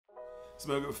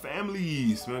Smell Good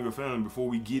family, Smell Good family. Before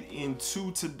we get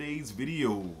into today's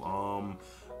video,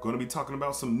 going to be talking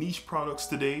about some niche products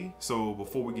today. So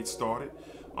before we get started,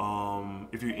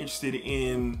 if you're interested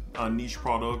in niche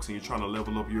products and you're trying to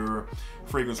level up your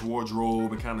fragrance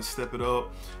wardrobe and kind of step it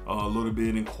up a little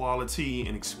bit in quality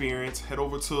and experience, head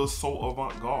over to So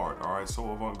Avant-Garde. All right,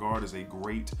 So Avant-Garde is a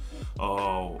great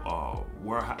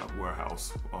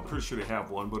warehouse. I'm pretty sure they have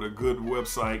one, but a good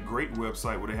website, great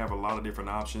website where they have a lot of different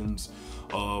options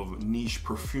of niche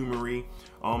perfumery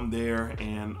there,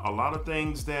 and a lot of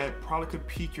things that probably could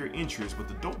pique your interest. But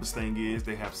the dopest thing is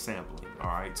they have sampling. All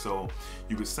right, so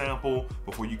you can sample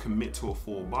before you commit to a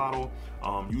full bottle.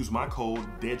 Use my code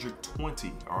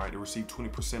DEDRICK20, all right, to receive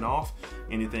 20% off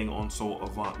anything on So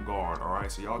Avant-Garde. All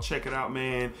right, so y'all check it out,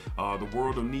 man. The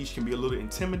world of niche can be a little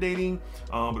intimidating,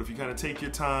 but if you kind of take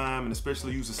your time and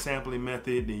especially use a sampling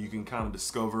method, then you can kind of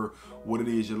discover what it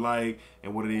is you like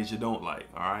and what it is you don't like.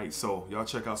 All right, so y'all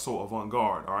check out So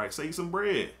Avant-Garde. All right, save some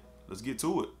bread. Let's get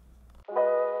to it.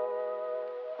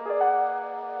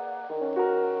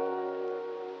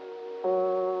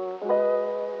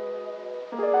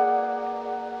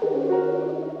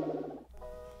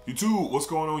 YouTube, what's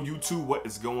going on YouTube? What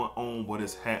is going on? What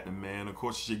is happening, man? Of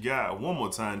course, it's your guy, one more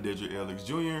time,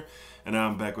 DEDRICKHICKSJR, and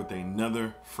I'm back with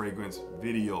another fragrance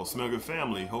video. Smell Good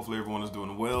family. Hopefully everyone is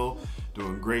doing well,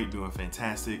 doing great, doing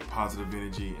fantastic, positive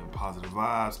energy and positive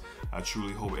vibes. I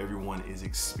truly hope everyone is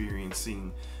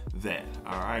experiencing that.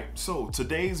 All right, so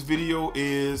today's video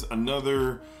is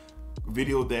another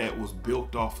video that was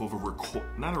built off of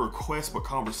not a request, but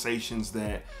conversations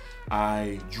that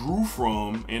I drew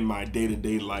from in my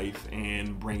day-to-day life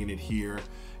and bringing it here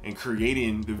and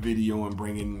creating the video and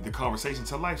bringing the conversation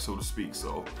to life, so to speak.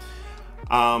 So,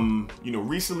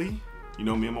 recently,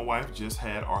 me and my wife just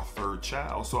had our third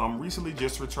child. So I'm recently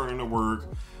just returning to work,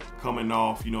 coming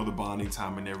off, the bonding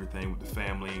time and everything with the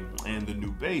family and the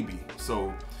new baby.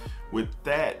 So with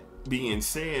that being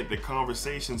said, the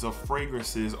conversations of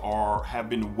fragrances have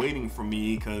been waiting for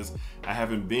me because I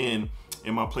haven't been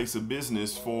in my place of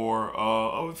business for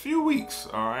a few weeks.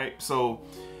 All right, so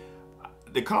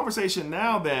the conversation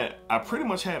now that I pretty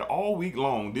much had all week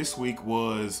long this week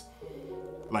was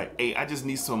like, hey, I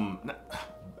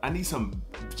need some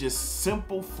just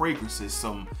simple fragrances,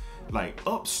 some like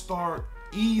upstart,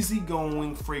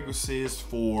 easygoing fragrances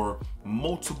for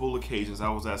multiple occasions. I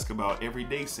was asked about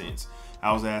everyday scents.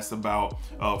 I was asked about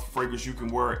fragrance you can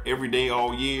wear every day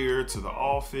all year to the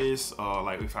office,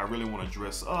 like if I really want to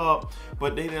dress up,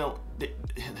 but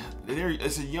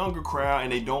it's a younger crowd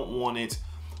and they don't want it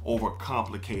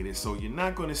overcomplicated. So you're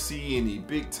not going to see any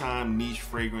big time niche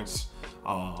fragrance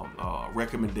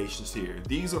recommendations here.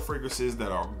 These are fragrances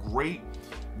that are great,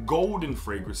 golden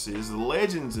fragrances,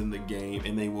 legends in the game,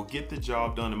 and they will get the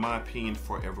job done, in my opinion,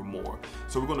 forevermore.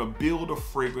 So we're going to build a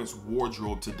fragrance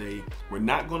wardrobe today. We're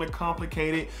not going to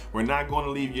complicate it. We're not going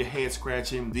to leave your head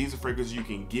scratching. These are fragrances you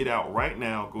can get out right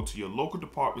now. Go to your local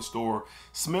department store,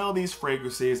 smell these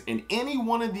fragrances, and any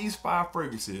one of these 5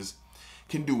 fragrances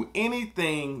can do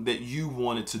anything that you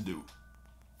want it to do.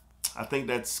 I think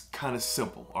that's kind of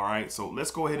simple. All right, so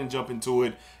let's go ahead and jump into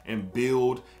it and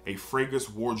build a fragrance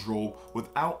wardrobe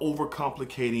without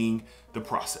overcomplicating the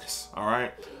process. All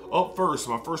right, up first,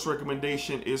 my first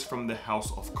recommendation is from the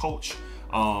House of Coach.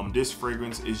 This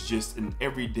fragrance is just an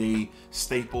everyday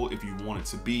staple. If you want it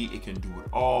to be, it can do it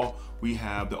all. We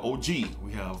have the OG.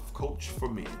 We have Coach for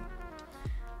Men.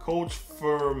 Coach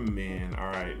for Men. All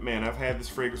right, man, I've had this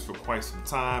fragrance for quite some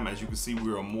time. As you can see,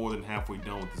 we are more than halfway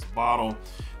done with this bottle.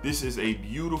 This is a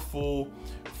beautiful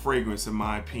fragrance in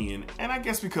my opinion, and I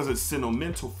guess because it's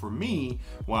sentimental for me,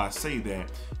 why I say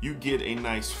that, you get a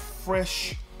nice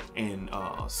fresh and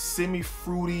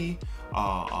semi-fruity,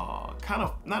 kind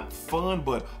of not fun,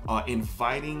 but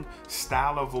inviting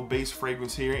style of a base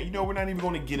fragrance here. And we're not even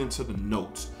going to get into the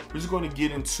notes. We're just going to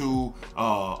get into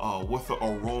what the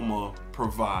aroma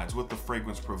provides, what the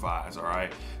fragrance provides. All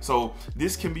right, so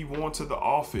this can be worn to the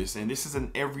office, and this is an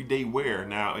everyday wear.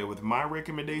 Now, with my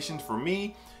recommendations, for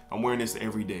me, I'm wearing this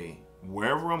every day.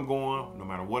 Wherever I'm going, no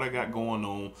matter what I got going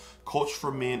on, Coach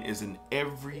for Men is an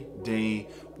everyday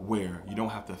wear. You don't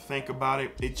have to think about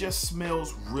it. It just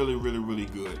smells really, really, really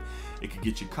good. It could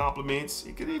get you compliments.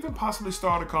 It could even possibly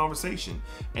start a conversation.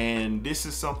 And this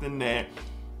is something that,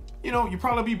 you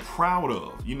probably be proud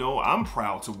of. I'm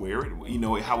proud to wear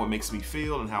it. How it makes me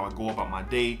feel and how I go about my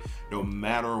day, no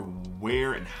matter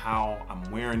where and how I'm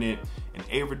wearing it. An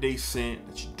everyday scent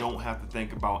that you don't have to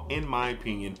think about, in my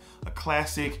opinion. A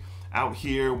classic out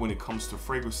here when it comes to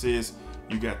fragrances.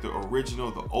 You got the original,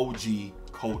 the OG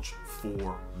Coach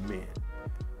for Men.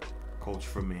 Coach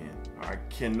for men. I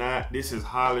cannot, this is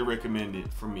highly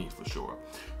recommended for me for sure.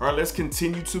 All right, let's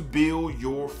continue to build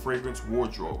your fragrance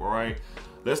wardrobe. All right,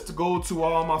 let's go to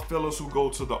all my fellas who go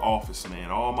to the office,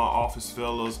 man. All my office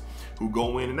fellas who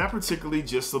go in, and not particularly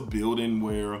just a building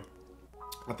where,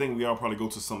 I think we all probably go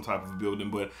to some type of building,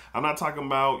 but I'm not talking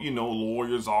about, you know,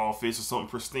 lawyer's office or something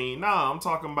pristine. Nah, I'm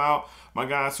talking about my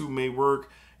guys who may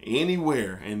work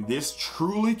anywhere, and this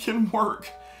truly can work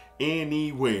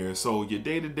anywhere. So your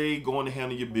day-to-day, going to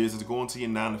handle your business, going to your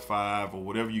 9 to 5 or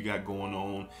whatever you got going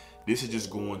on, this is just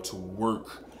going to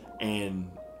work, and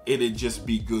it'll just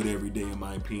be good every day, in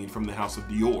my opinion, from the house of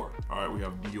Dior. All right, we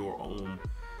have Dior on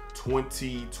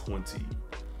 2020.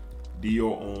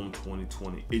 Dior on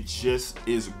 2020. It just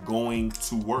is going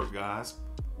to work, guys.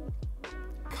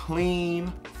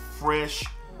 Clean, fresh,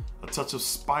 a touch of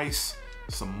spice,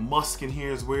 some musk in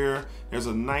here is where there's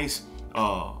a nice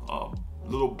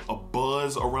little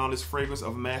buzz around this fragrance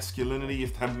of masculinity,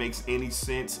 if that makes any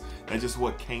sense. That's just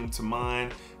what came to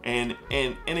mind. And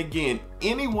again,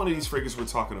 any one of these fragrances we're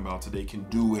talking about today can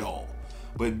do it all.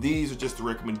 But these are just the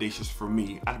recommendations for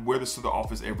me. I'd wear this to the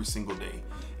office every single day.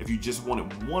 If you just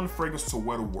wanted one fragrance to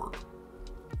wear to work,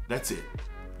 that's it.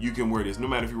 You can wear this no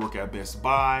matter if you work at Best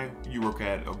Buy, you work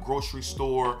at a grocery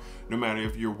store, no matter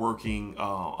if you're working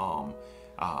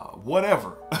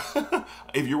whatever.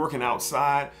 If you're working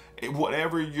outside,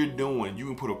 whatever you're doing, you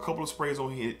can put a couple of sprays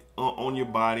on your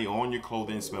body, on your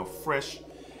clothing, and smell fresh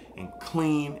and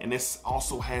clean. And this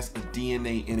also has a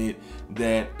DNA in it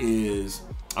that is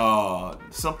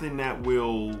something that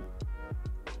will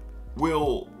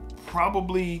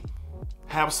probably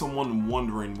have someone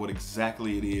wondering what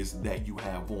exactly it is that you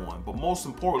have on. But most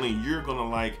importantly, you're gonna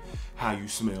like how you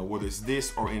smell, whether it's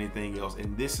this or anything else.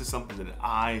 And this is something that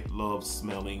I love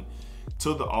smelling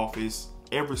to the office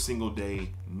every single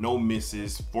day. No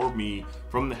misses for me.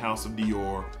 From the house of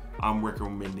Dior, I'm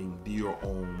recommending Dior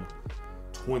Homme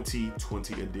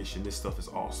 2020 edition. This stuff is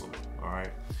awesome. All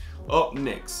right, up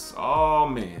next, oh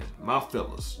man, my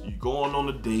fellas, you going on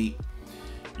a date,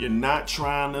 you're not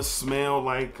trying to smell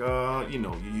like you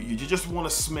know, you just want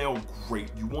to smell great,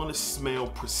 you want to smell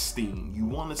pristine, you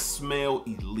want to smell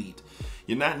elite.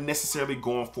 You're not necessarily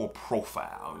going for a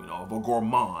profile, you know, of a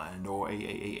gourmand or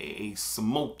a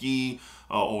smoky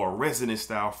or a residence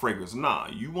style fragrance. Nah,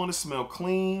 you want to smell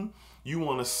clean, you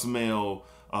want to smell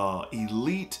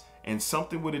elite, and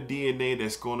something with a DNA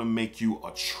that's going to make you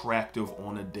attractive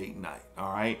on a date night.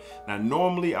 All right, now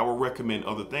normally I would recommend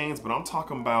other things, but I'm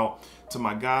talking about to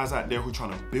my guys out there who are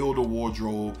trying to build a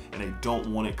wardrobe and they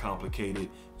don't want it complicated.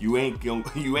 You ain't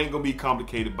gonna be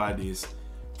complicated by this.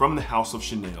 From the house of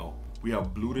Chanel, we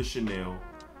have Bleu de Chanel,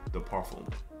 the Parfum.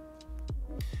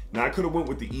 Now I could have went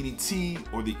with the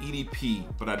EDT or the EDP,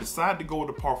 but I decided to go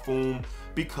with the Parfum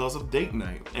because of date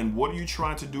night. And what are you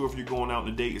trying to do if you're going out on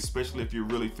a date, especially if you're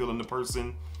really feeling the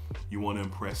person? You want to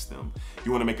impress them.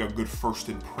 You want to make a good first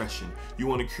impression. You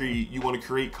want to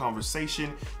create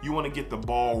conversation. You want to get the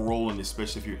ball rolling,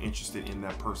 especially if you're interested in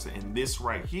that person. And this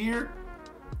right here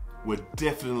would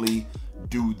definitely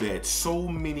do that. So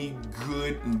many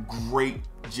good and great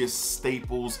just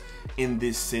staples in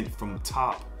this scent, from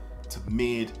top to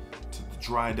mid to the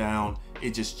dry down.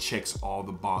 It just checks all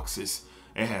the boxes.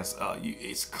 It has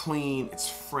it's clean, it's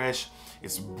fresh,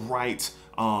 it's bright,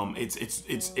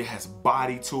 it has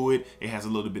body to it. It has a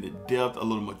little bit of depth, a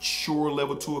little mature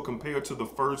level to it compared to the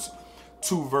first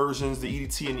two versions, the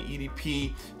EDT and the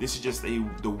EDP. This is just the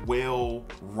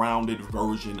well-rounded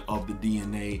version of the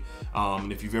DNA.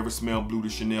 If you've ever smelled Bleu de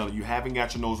Chanel and you haven't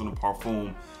got your nose on the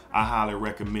Parfum, I highly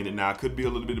recommend it. Now, I could be a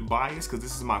little bit biased because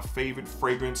this is my favorite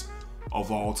fragrance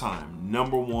of all time.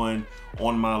 #1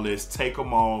 on my list. Take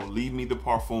them all, leave me the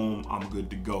Parfum, I'm good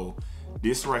to go.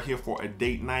 This right here for a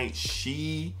date night,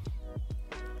 she,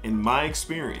 in my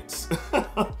experience,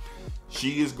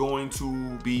 she is going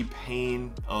to be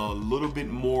paying a little bit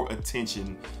more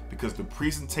attention, because the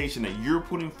presentation that you're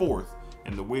putting forth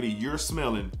and the way that you're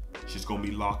smelling, she's gonna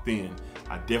be locked in.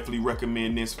 I definitely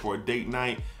recommend this for a date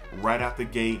night right out the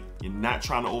gate. You're not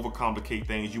trying to overcomplicate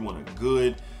things. You want a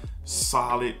good,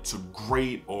 solid to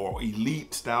great or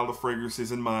elite style of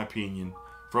fragrances, in my opinion,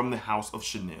 from the house of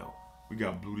Chanel. We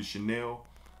got Bleu de Chanel,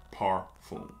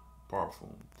 Parfum.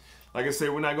 Like I said,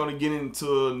 we're not gonna get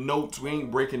into notes. We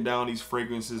ain't breaking down these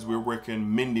fragrances. We're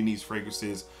recommending these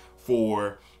fragrances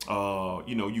for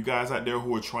you know, you guys out there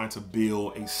who are trying to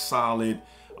build a solid,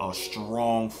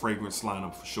 strong fragrance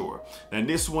lineup for sure. And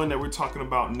this one that we're talking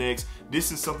about next,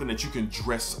 this is something that you can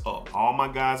dress up. All my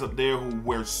guys up there who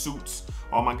wear suits,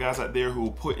 all my guys out there who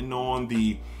are putting on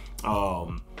the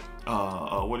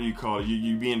what do you call it?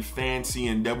 You being fancy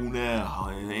and debonair,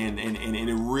 and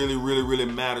it really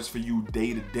matters for you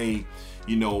day to day,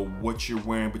 you know, what you're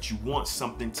wearing, but you want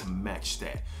something to match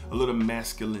that. A little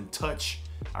masculine touch.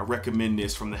 I recommend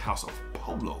this from the house of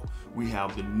Polo. We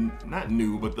have the, not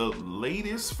new, but the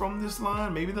latest from this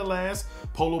line, maybe the last,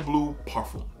 Polo Blue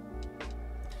Parfum.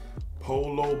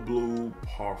 Polo Blue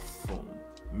Parfum.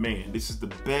 Man, this is the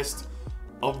best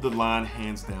of the line,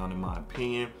 hands down, in my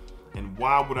opinion. And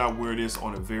why would I wear this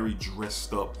on a very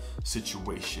dressed up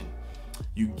situation?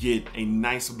 You get a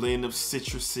nice blend of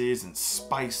citruses and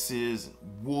spices and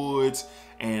woods,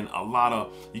 and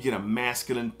you get a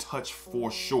masculine touch for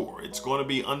sure. It's going to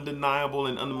be undeniable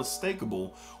and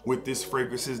unmistakable with this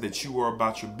fragrances that you are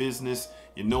about your business.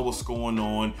 You know what's going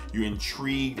on. You're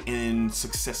intrigued in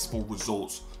successful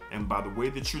results. And by the way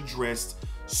that you're dressed,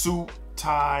 suit,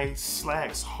 tie,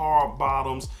 slacks, hard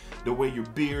bottoms, the way your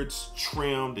beard's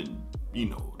trimmed and, you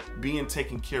know, being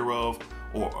taken care of,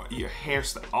 or your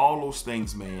hairstyle, all those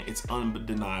things, man, it's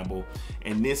undeniable.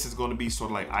 And this is going to be sort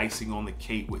of like icing on the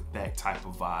cake with that type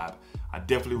of vibe. I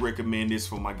definitely recommend this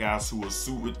for my guys who are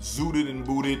zooted and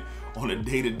booted on a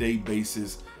day-to-day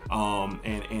basis,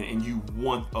 and you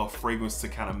want a fragrance to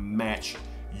kind of match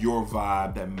your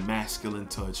vibe, that masculine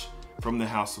touch from the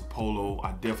house of Polo.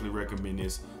 I definitely recommend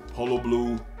this Polo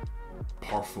Blue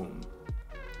Parfum.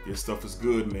 This stuff is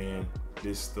good, man.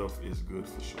 This stuff is good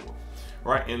for sure.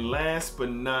 All right, and last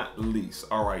but not least,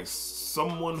 all right,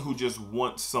 someone who just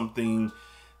wants something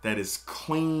that is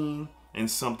clean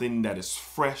and something that is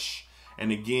fresh.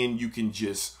 And again, you can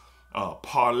just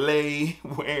parlay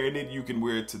wearing it. You can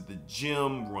wear it to the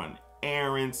gym, run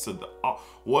errands, to the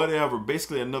whatever.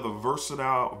 Basically, another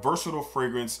versatile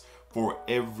fragrance for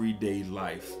everyday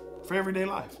life. For everyday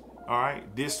life. All right,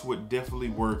 this would definitely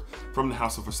work from the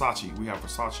house of Versace. We have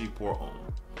Versace Pour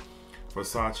Homme.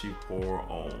 Versace Pour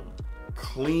Homme.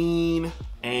 Clean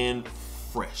and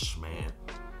fresh, man.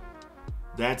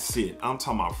 That's it. I'm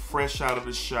talking about fresh out of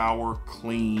the shower,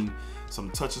 clean. Some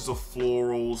touches of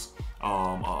florals,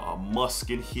 a musk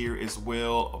in here as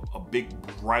well. A big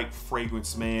bright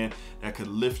fragrance, man, that could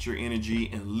lift your energy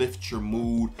and lift your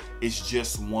mood. It's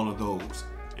just one of those.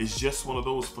 It's just one of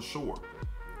those for sure.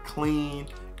 Clean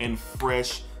and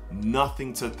fresh,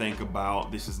 nothing to think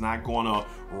about. This is not going to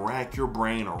rack your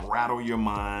brain or rattle your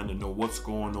mind to know what's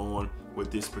going on with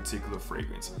this particular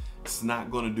fragrance. It's not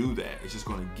going to do that. It's just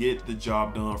going to get the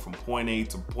job done from point A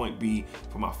to point B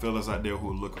for my fellas out there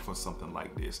who are looking for something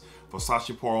like this.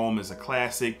 Versace Pour Homme is a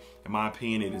classic. In my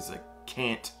opinion, it is a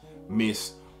can't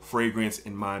miss fragrance,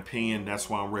 in my opinion. That's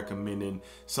why I'm recommending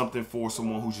something for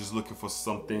someone who's just looking for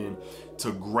something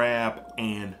to grab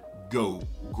and go.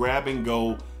 Grab and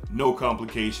go, no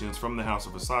complications. From the house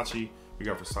of Versace, we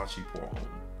got Versace Pour Homme.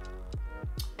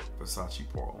 Versace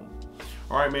Pour Homme.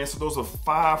 All right, man, so those are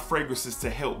 5 fragrances to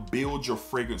help build your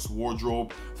fragrance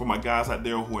wardrobe for my guys out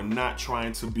there who are not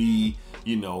trying to be,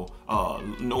 you know,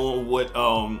 knowing what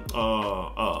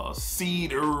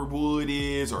cedar wood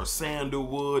is or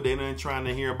sandalwood. They're not trying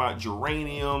to hear about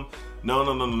geranium. No.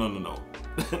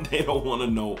 They don't want to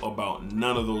know about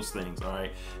none of those things, all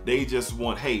right? They just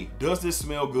want, hey, does this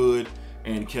smell good?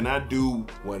 And can I do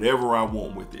whatever I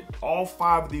want with it? All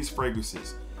 5 of these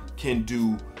fragrances can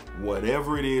do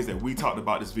whatever it is that we talked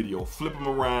about this video. Flip them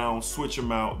around, switch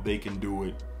them out, they can do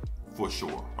it for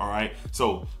sure. All right,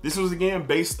 so this was again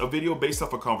a video based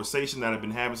off a conversation that I've been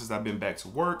having since I've been back to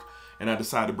work, and I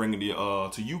decided to bring it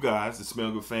to you guys, the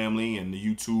Smell Good family and the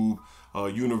YouTube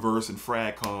universe and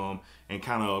Fragcom, and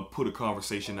kind of put a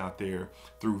conversation out there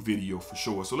through video for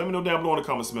sure. So let me know down below in the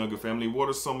comments, Smell Good family, what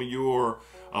are some of your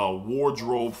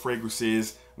wardrobe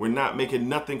fragrances? We're not making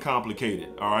nothing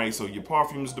complicated, all right? So your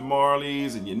Parfums de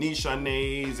Marley's and your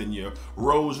Nichonets and your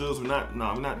Rosiers, we're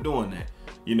not doing that.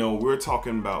 You know, we're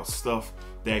talking about stuff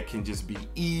that can just be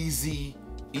easy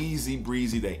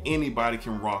breezy, that anybody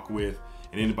can rock with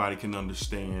and anybody can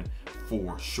understand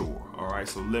for sure. All right,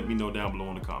 so let me know down below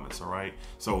in the comments. All right,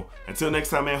 so until next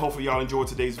time, man, hopefully y'all enjoyed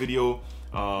today's video.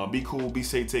 Be cool, be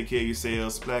safe, take care of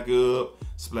yourselves. Splack up,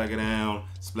 splack it down,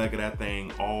 splack it that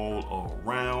thing all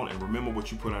around. And remember,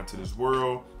 what you put out to this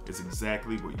world is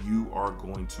exactly what you are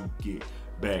going to get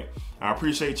back. I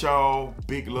appreciate y'all.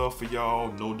 Big love for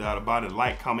y'all, no doubt about it.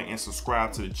 Like, comment, and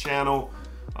subscribe to the channel.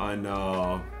 And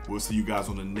we'll see you guys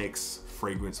on the next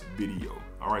fragrance video.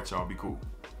 All right, y'all, be cool.